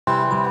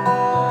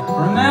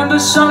Remember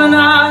summer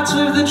nights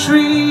with the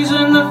trees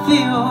in the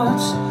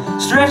fields,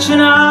 stretching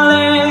our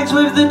legs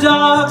with the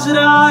dogs at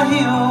our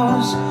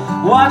heels.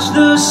 Watch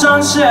the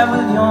sunset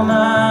with your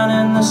man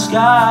in the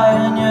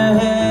sky in your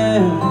hair.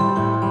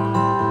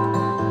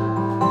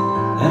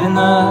 Letting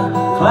the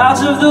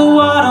clouds of the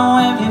water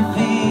wave your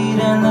feet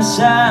in the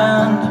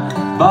sand.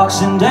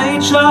 Boxing Day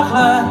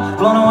chocolate,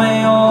 blown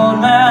away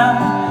old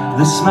man.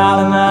 The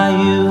smile of my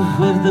youth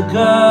with the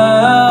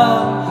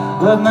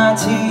girl of my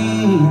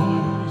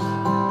teens.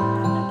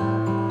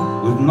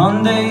 With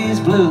Monday's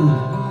blue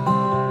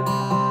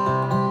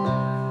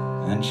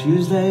and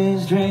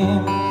Tuesday's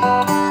dreams.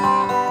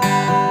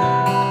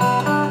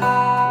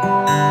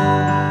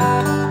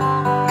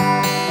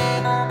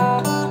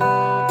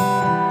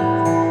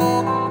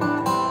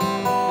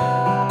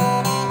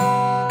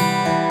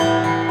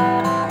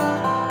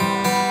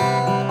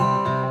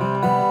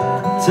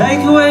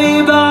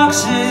 Takeaway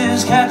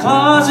boxes, cat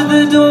claws at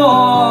the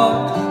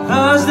door.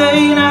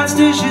 Thursday night's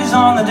dishes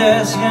on the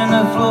desk and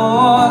the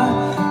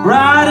floor.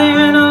 Riding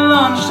at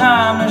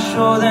lunchtime to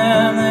show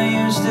them that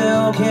you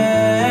still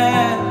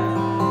care.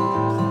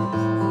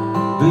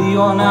 But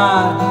you're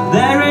not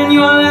there in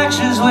your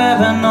lectures with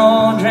an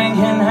old drink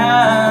in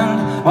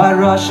hand. White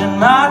Russian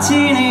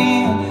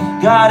martini,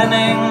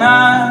 gardening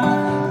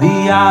man.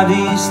 The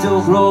ivy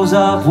still grows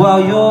up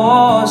while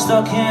you're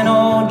stuck in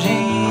old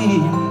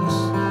jeans.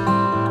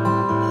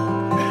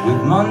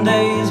 With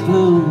Monday's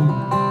blue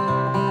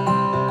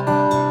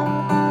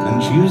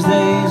and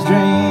Tuesday's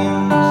dream.